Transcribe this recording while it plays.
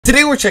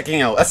Today we're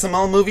checking out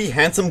SML movie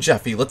Handsome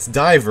Jeffy. Let's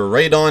dive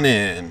right on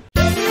in.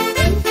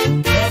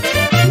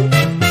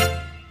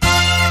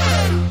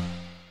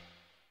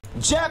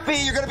 Jeffy,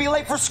 you're gonna be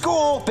late for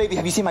school! Baby,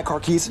 have you seen my car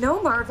keys?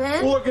 No,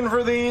 Marvin. Looking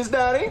for these,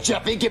 Daddy?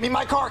 Jeffy, give me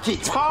my car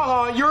keys!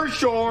 Haha, you're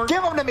short.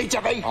 Give them to me,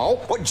 Jeffy! Oh?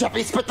 Well,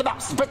 Jeffy, spit them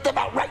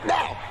out right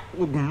now!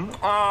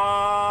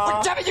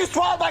 Well, Jeffy, you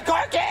swallowed my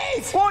car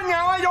keys! Well,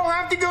 now I don't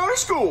have to go to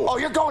school. Oh,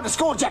 you're going to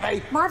school,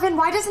 Jeffy! Marvin,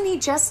 why doesn't he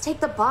just take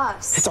the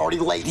bus? It's already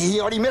late.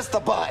 He already missed the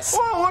bus.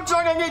 Well, looks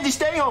like I get to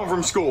stay home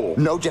from school.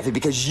 No, Jeffy,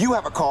 because you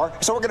have a car,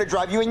 so we're gonna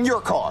drive you in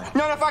your car.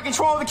 Not if I can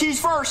swallow the keys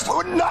first.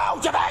 Oh,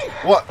 no, Jeffy!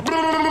 What?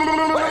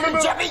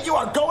 Jeffy, you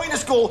are going to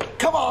school.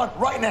 Come on,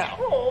 right now.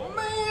 Oh,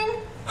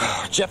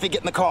 man. Jeffy,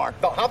 get in the car.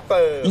 Don't have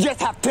to. You just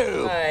have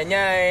to.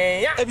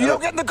 If you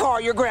don't get in the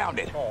car, you're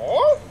grounded.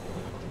 Oh.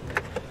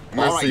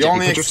 That's the Jeffy,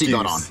 only put your excuse.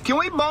 seatbelt on. Can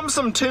we bump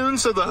some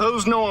tunes so the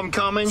hoes know I'm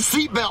coming?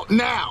 Seatbelt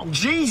now.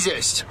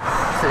 Jesus.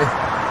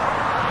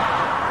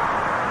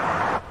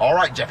 All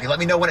right, Jeffy, let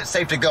me know when it's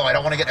safe to go. I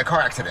don't want to get in a car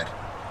accident.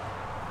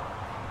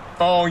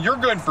 Oh, you're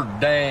good for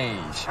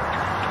days.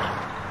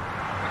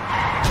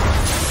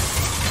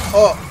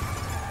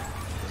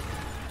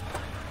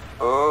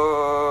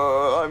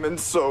 Oh, I'm in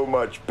so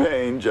much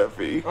pain,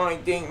 Jeffy. I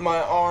think my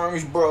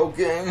arm's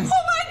broken. Oh my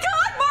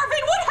God, Marvin,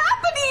 what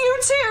happened to you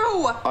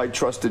two? I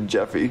trusted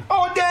Jeffy.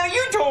 Oh, Daddy,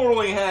 you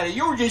totally had it.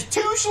 You were just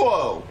too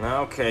slow.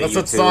 Okay, That's you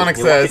what two. Sonic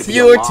You're lucky says. to be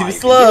You were alive. too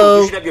slow.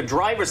 You should have your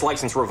driver's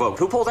license revoked.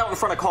 Who pulls out in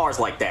front of cars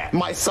like that?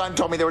 My son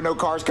told me there were no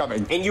cars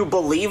coming. And you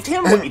believed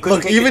him? What, you couldn't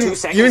Look, take you even- 2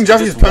 seconds even to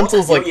Jeffy's just look?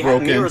 pencil's, You know, like, you had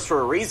broken. mirrors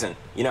for a reason.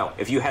 You know,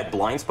 if you had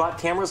blind spot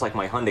cameras like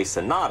my Hyundai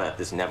Sonata,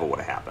 this never would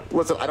have happened.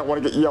 Listen, I don't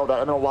want to get yelled at.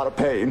 I'm in a lot of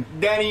pain.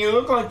 Daddy, you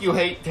look like you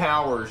hate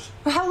towers.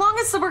 How long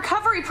is the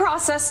recovery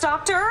process,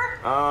 Doctor?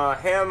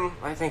 Him,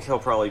 I think he'll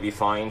probably be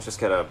fine. He's just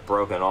got a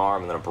broken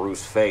arm and then a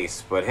bruised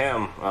face. But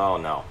him, oh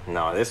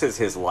no, this is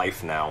his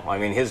life now. I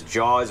mean, his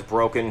jaw is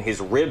broken, his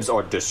ribs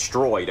are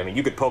destroyed. I mean,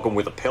 you could poke him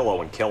with a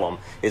pillow and kill him.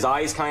 His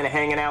eyes kind of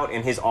hanging out,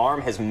 and his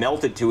arm has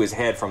melted to his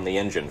head from the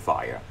engine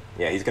fire.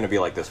 Yeah, he's gonna be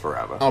like this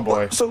forever. oh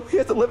boy. So he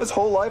has to live his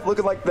whole life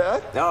looking like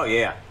that? Oh,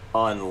 yeah.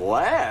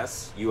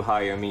 Unless you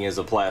hire me as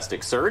a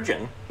plastic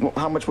surgeon. Well,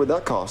 how much would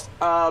that cost?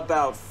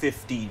 About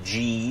 50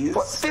 G's.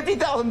 What,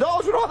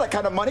 $50,000? We don't have that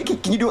kind of money.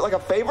 Can you do it like a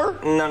favor?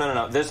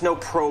 No. There's no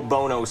pro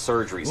bono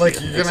surgeries Like,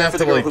 here. you're gonna Except have for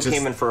to, the girl like, who just-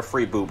 came in for a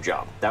free boob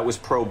job. That was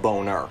pro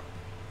boner.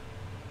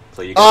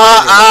 So you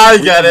I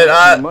get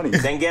it. Money.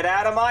 Then get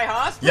out of my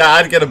hospital. Yeah,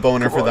 I'd get a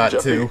boner Come for on, that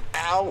Jeffy. too.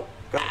 Ow.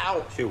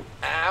 Ow. Shoot.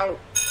 Ow.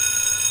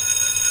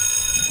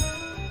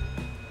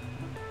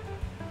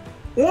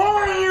 Why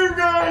are you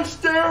guys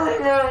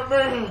staring at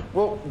me?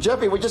 Well,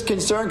 Jeffy, we're just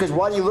concerned because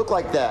why do you look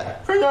like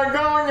that? Because I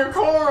got in a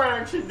car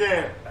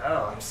accident.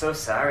 Oh, I'm so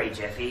sorry,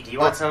 Jeffy. Do you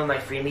want some of my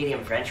free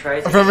medium french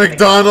fries? From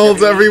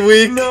McDonald's every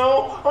week.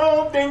 No, I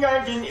don't think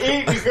I can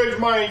eat because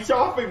my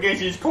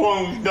esophagus is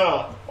closed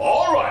up.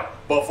 All right,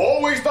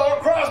 before we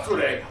start class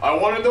today, I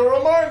wanted to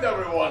remind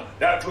everyone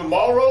that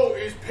tomorrow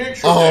is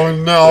picture Oh day.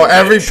 no, So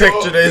every make sure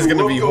picture day is you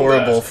gonna look be your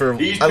horrible best. for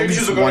These at pictures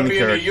least are gonna one be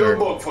in the character.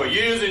 yearbook for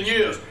years and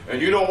years,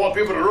 and you don't want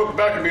people to look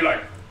back and be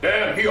like,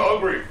 damn, he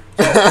ugly.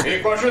 So,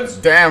 any questions?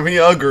 Damn, he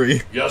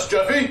ugly. Yes,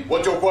 Jeffy?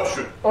 What's your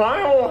question? I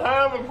don't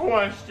have a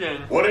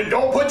question. Well, then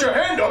don't put your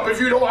hand up if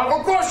you don't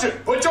have a question.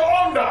 Put your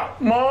arm down.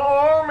 My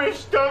arm is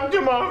stuck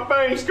to my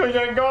face because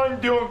I got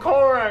into a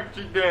car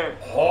accident.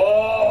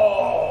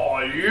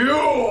 Oh, you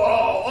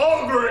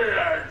are ugly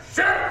as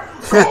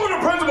shit. Go to the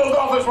principal's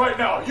office right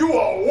now. You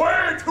are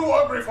way too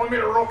ugly for me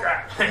to look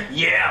at.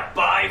 Yeah,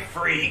 bye,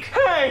 freak.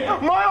 Hey,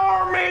 my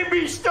arm may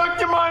be stuck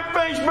to my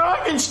face, but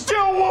I can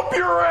still whoop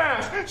your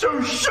ass, so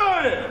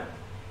shut it.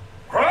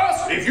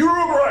 Cross, if you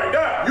look like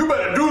that, you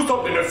better do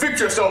something to fix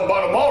yourself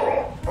by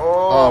tomorrow.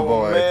 Oh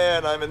boy.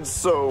 Man, I'm in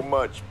so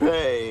much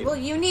pain. Well,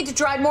 you need to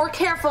drive more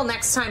careful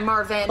next time,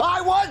 Marvin.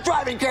 I was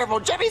driving careful.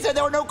 Jeffy said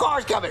there were no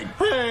cars coming.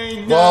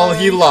 Hey, Well,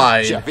 he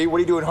lied. Jeffy, what are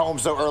you doing home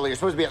so early? You're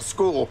supposed to be at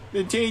school.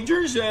 the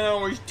teacher said I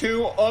was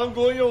too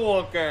ugly to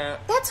look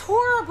at. That's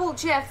horrible,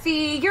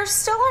 Jeffy. You're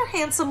still our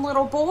handsome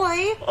little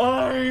boy.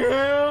 I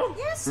am?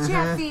 Yes,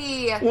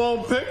 Jeffy.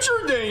 Well,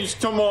 picture day's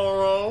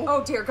tomorrow.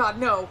 Oh, dear God,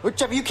 no. But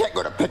Jeffy, you can't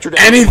go to picture day.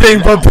 Anything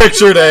but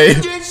picture day.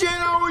 You just said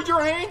I was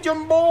your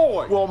handsome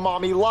boy. Well,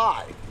 Mommy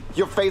lied.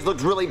 Your face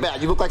looks really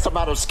bad. You look like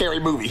something out of a scary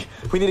movie.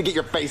 We need to get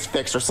your face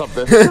fixed or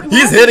something. He's Marvin,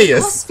 It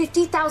hideous. costs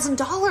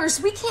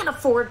 $50,000. We can't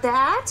afford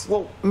that.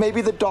 Well,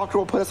 maybe the doctor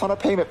will put us on a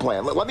payment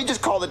plan. Let me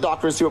just call the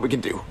doctor and see what we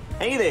can do.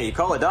 Hey there, you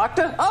call a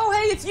doctor? Oh,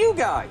 hey, it's you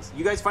guys.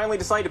 You guys finally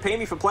decided to pay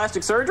me for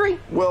plastic surgery?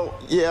 Well,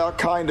 yeah,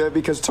 kinda,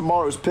 because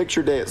tomorrow's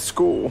picture day at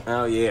school.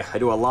 Oh, yeah, I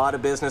do a lot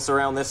of business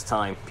around this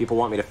time. People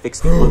want me to fix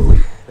the ugly.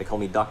 They call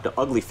me Dr.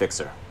 Ugly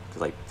Fixer,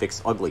 because I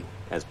fix ugly,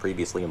 as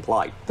previously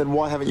implied. Then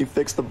why haven't you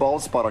fixed the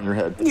bald spot on your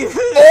head? I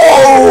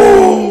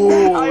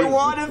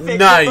want to fix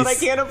Nice. it, but I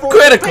can't afford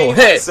Critical to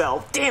pay hit.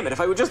 myself. Damn it,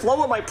 if I would just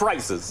lower my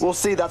prices. Well,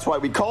 see, that's why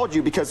we called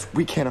you, because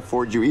we can't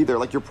afford you either.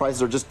 Like, your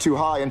prices are just too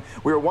high, and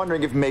we were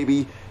wondering if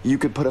maybe you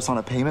could put us on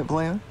a payment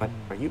plan? What,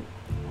 are you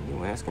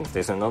asking if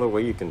there's another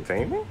way you can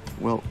pay me?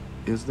 Well,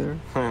 is there?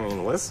 I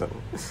mean, listen.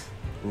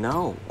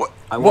 No. What?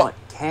 I want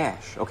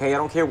cash, okay? I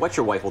don't care what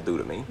your wife will do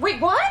to me. Wait,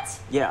 what?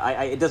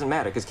 Yeah, it doesn't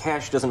matter, because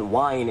Cash doesn't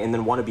whine and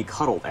then want to be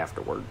cuddled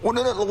afterward. Well,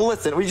 no,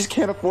 listen, we just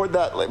can't afford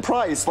that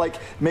price. Like,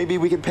 maybe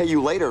we can pay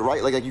you later,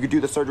 right? Like, you could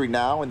do the surgery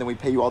now, and then we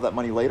pay you all that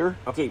money later?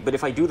 Okay, but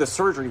if I do the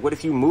surgery, what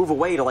if you move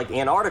away to, like,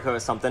 Antarctica or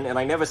something, and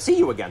I never see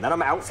you again? Then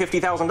I'm out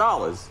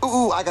 $50,000.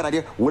 Ooh, I got an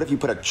idea. What if you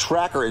put a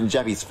tracker in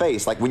Jeffy's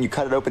face? Like, when you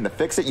cut it open to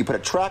fix it, you put a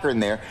tracker in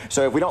there,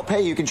 so if we don't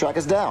pay you, you can track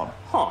us down.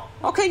 Huh.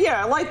 Okay, yeah,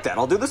 I like that.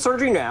 I'll do the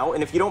surgery now,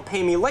 and if you don't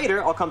pay me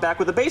later, I'll come back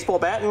with a baseball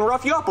bat and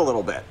rough you up a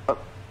little bit.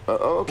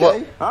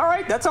 Okay. All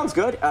right, that sounds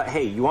good.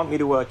 Hey, you want me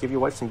to give your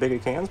wife some bigger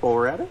cans while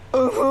we're at it?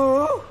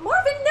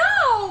 Marvin,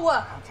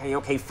 no!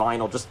 Okay, fine.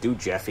 I'll just do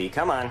Jeffy.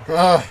 Come on.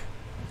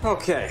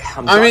 Okay,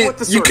 I'm I done mean, with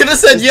the you surgery. could have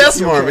said Is yes,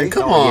 Jeffy Marvin. okay?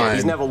 Come Oh, yeah, on.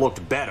 he's never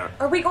looked better.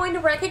 Are we going to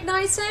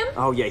recognize him?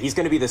 Oh, yeah, he's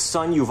going to be the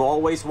son you've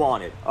always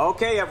wanted.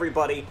 Okay,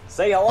 everybody,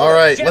 say hello. All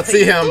right, Jeffy. let's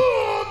see him.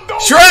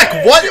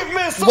 Shrek,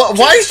 what?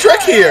 Why is Shrek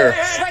here?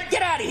 Shrek,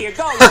 get out of here.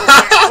 Go, you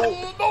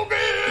asshole.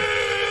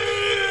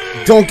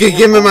 Don't give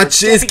me my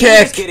Jeffy, cheesecake. can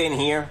you just get in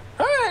here.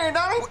 Hey,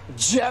 Donnie.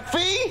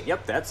 Jeffy?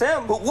 Yep, that's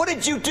him. But what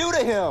did you do to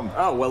him?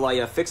 Oh, well,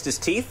 I fixed his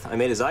teeth, I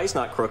made his eyes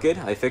not crooked,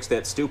 I fixed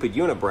that stupid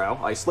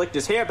unibrow, I slicked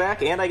his hair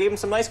back, and I gave him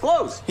some nice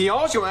clothes. He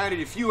also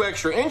added a few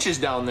extra inches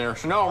down there,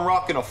 so now I'm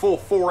rocking a full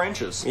 4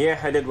 inches. Yeah,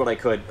 I did what I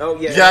could. Oh,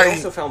 yeah, Yeah, I he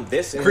also found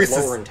this in his increased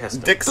lower his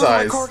intestine. dick Those are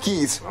my size. car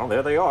keys. Well,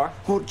 there they are.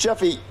 Well,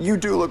 Jeffy, you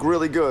do look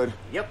really good.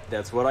 Yep,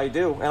 that's what I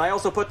do. And I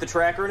also put the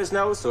tracker in his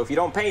nose, so if you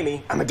don't pay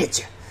me, I'm gonna get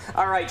you.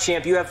 All right,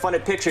 champ, you have fun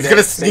at picture day. He's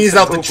gonna Save sneeze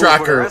some out the poo-poo for the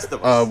tracker. rest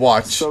of us.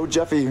 Watch. So,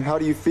 Jeffy, how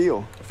do you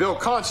feel? I feel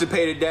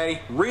constipated, Daddy.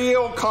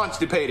 Real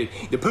constipated.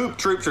 The poop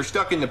troops are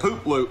stuck in the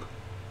poop loop.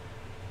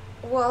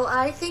 Well,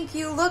 I think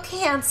you look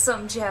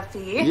handsome,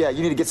 Jeffy. Yeah,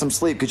 you need to get some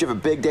sleep because you have a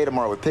big day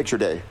tomorrow with picture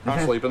day.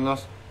 I'm sleeping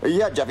this.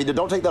 Yeah, Jeffy,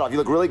 don't take that off. You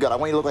look really good. I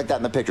want you to look like that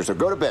in the picture, so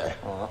go to bed.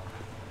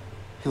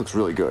 He looks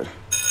really good.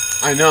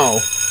 I know.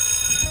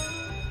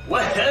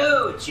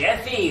 Whoa,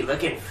 Jeffy,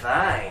 looking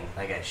fine,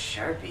 like a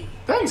Sharpie.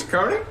 Thanks,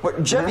 Cody.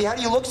 But, Jeffy, how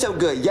do you look so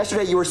good?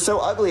 Yesterday you were so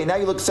ugly, and now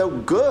you look so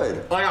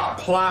good. I got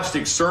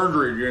plastic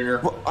surgery, Junior.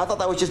 Well, I thought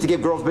that was just to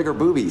give girls bigger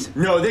boobies.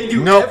 No, they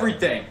do Nope.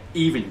 everything,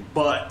 even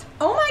butt.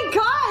 Oh my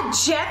god,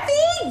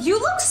 Jeffy! You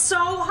look so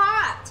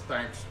hot!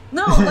 Thanks.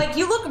 No, like,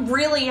 you look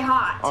really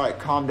hot. All right,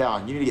 calm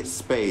down. You need to get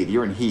spayed.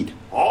 You're in heat.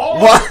 All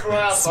What? right,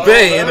 crap.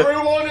 Spade?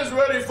 Everyone is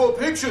ready for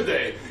picture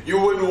day. You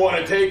wouldn't want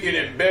to take an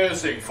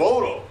embarrassing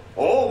photo.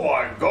 Oh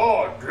my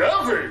God,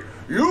 Jeffy,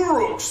 you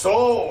look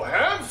so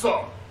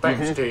handsome.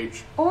 Thanks,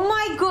 Teach. Oh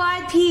my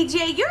god,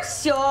 PJ, you're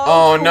so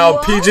Oh no,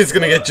 cool. PJ's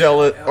gonna get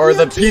jealous, or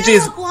the Look, yeah,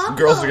 PJ's guapo.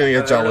 girls are gonna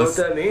get I don't know what jealous.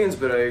 that means,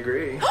 but I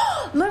agree.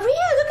 Maria,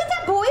 look at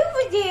that boy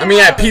over there. I mean,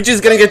 yeah,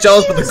 PJ's gonna get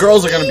jealous, but the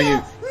girls are gonna be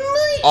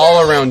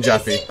all around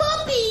Jeffy.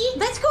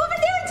 Let's go over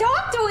there and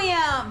talk to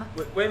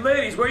him. Wait,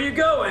 ladies, where you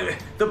going?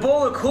 The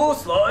bowl of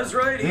coleslaw is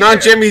right here.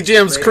 Not Jimmy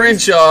Jim's Ladies?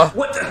 Crenshaw.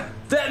 What the?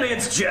 That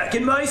man's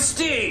jacking my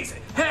steez.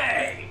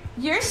 Hey!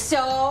 You're so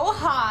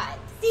hot.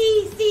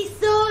 See,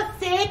 so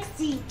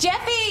sexy.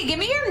 Jeffy, give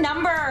me your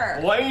number.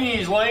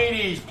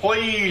 Ladies,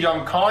 please,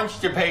 I'm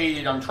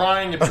constipated. I'm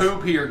trying to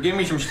poop here. Give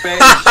me some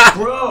space.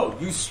 Bro,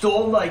 you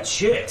stole my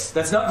chicks.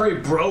 That's not very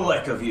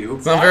bro-like of you.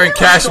 It's not very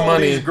cash Stole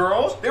money. These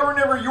girls, they were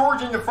never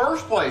yours in the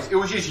first place. It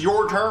was just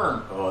your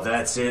turn. Oh,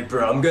 that's it,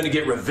 bro. I'm gonna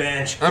get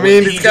revenge. I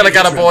mean, When he's gotta PJ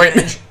got a gets boy.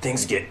 revenge,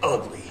 things get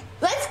ugly.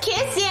 Let's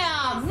kiss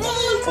him.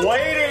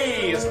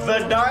 Ladies,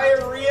 the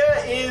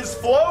diarrhea is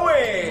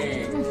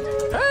flowing.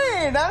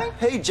 Hey, Donnie.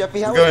 Hey,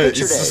 Jeffy, how was He's picture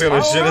just day?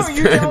 gonna I shit don't know, his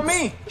you tell pants.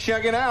 me.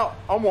 Check it out.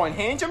 I'm one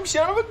handsome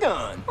son of a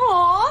gun.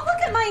 Aw,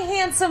 look at my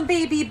handsome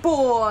baby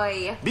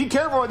boy. Be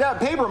careful with that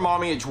paper,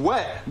 Mommy. It's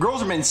wet. Girls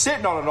have been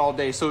sitting on it all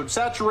day, so it's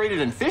saturated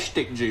in fish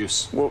stick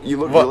juice. Well, you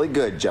look What? really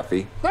good,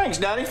 Jeffy. Thanks,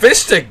 Daddy. Fish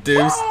stick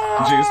juice.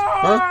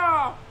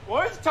 Huh?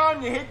 Well, it's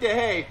time to hit the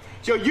hay.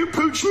 So you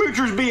pooch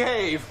smoochers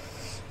behave.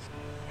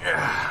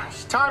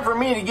 It's time for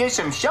me to get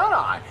some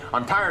shut-eye.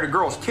 I'm tired of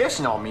girls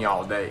kissing on me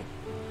all day.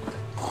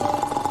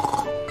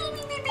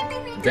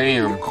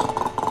 Damn.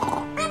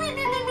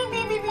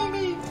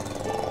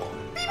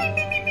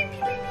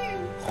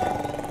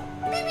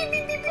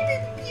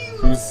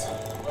 Who's...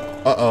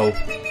 Uh-oh.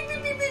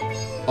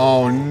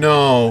 Oh,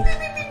 no.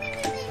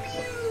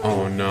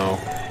 Oh, no.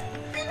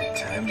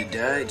 Time to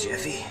die,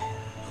 Jeffy.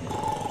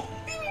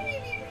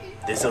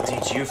 This'll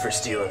teach you for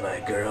stealing my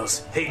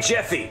girls. Hey,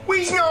 Jeffy!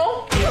 We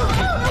know.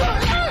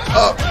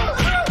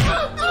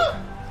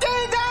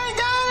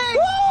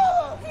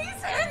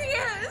 He's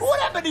hideous. What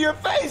happened to your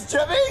face,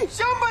 Jeffy?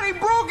 Somebody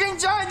broke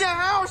inside the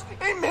house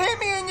and hit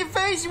me in the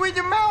face with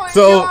a mallet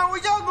So- until I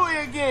was ugly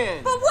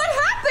again. But what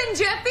happened,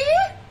 Jeffy?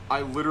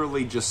 I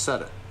literally just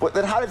said it. But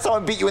then how did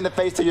someone beat you in the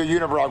face till your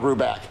unibrow grew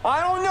back? I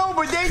don't know,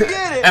 but they did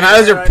it. And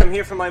how's your... Alright, I'm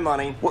here for my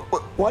money,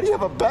 Why do you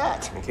have a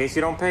bat? in case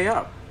you don't pay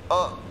up.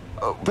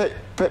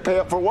 Pay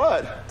up for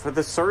what? For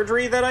the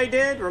surgery that I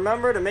did,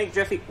 remember, to make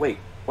Jeffy... Wait,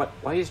 what?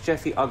 Why is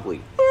Jeffy ugly?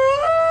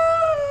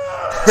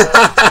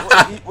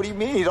 What do you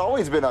mean? He's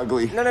always been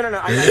ugly. No.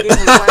 I gave him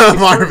plastic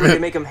Marvin. surgery to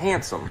make him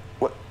handsome.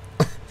 What?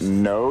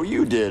 No,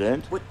 you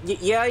didn't. What?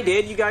 Yeah, I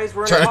did. You guys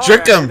were in Trying a to car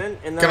trick him. accident,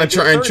 and then Gonna I did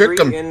try and trick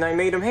surgery, him. And I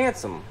made him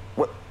handsome.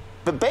 What?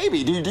 But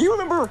baby, do you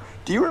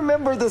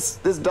remember this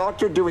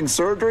doctor doing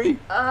surgery?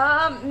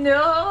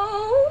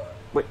 No.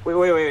 Wait, no.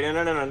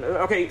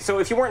 Okay, so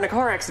if you weren't in a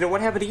car accident, what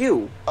happened to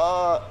you?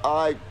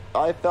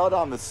 I fell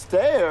down the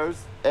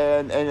stairs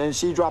and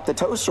she dropped a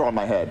toaster on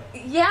my head.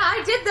 Yeah,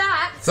 I did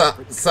that.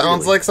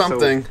 Sounds like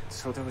something.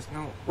 So there was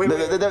no...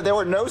 There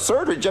were no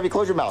surgery. Jeffy,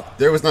 close your mouth.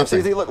 There was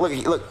nothing. See,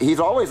 look, he's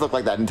always looked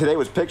like that. And today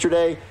was picture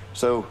day,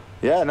 so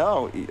yeah,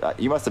 no,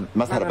 you must have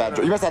had a bad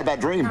dream. You must have had a bad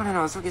dream.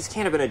 No, this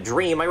can't have been a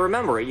dream. I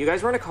remember it. You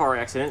guys were in a car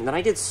accident, and then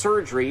I did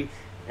surgery,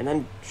 and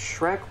then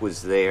SHREK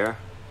was there.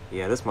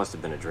 Yeah, this must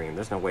have been a dream.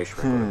 There's no way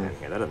SHREK would have been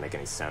here. That doesn't make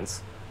any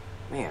sense.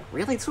 Man,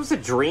 really? This was a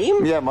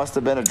dream? Yeah, it must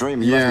have been a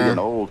dream. You must be getting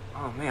old.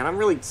 Oh, man, I'm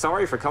really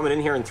sorry for coming in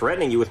here and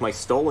threatening you with my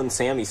stolen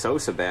Sammy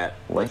Sosa bat.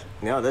 What?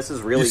 No, this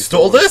is really... You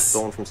stole this?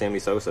 Stolen from Sammy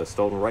Sosa.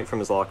 Stolen right from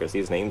his locker. See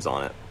his name's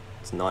on it.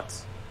 It's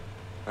nuts.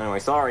 Anyway,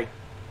 sorry.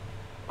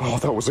 Oh,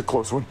 that was a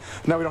close one.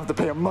 Now we don't have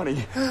to pay him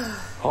money.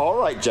 All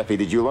right, Jeffy,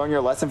 did you learn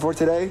your lesson for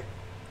today?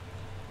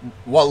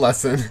 What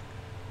lesson?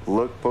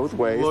 Look both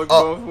ways. Look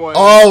both ways.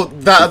 Oh,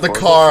 the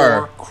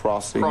car.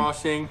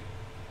 Crossing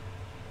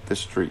the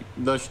street.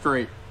 The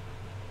street.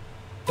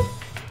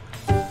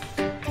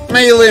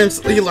 May you learn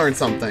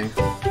something.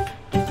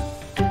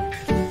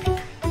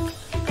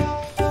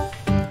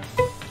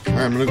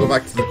 Alright, I'm gonna go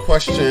back to the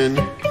question.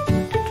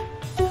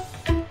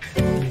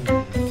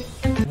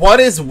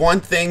 What is one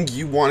thing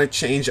you want to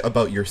change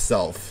about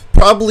yourself?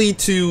 Probably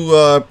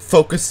to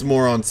focus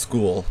more on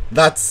school.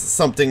 That's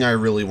something I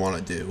really want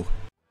to do.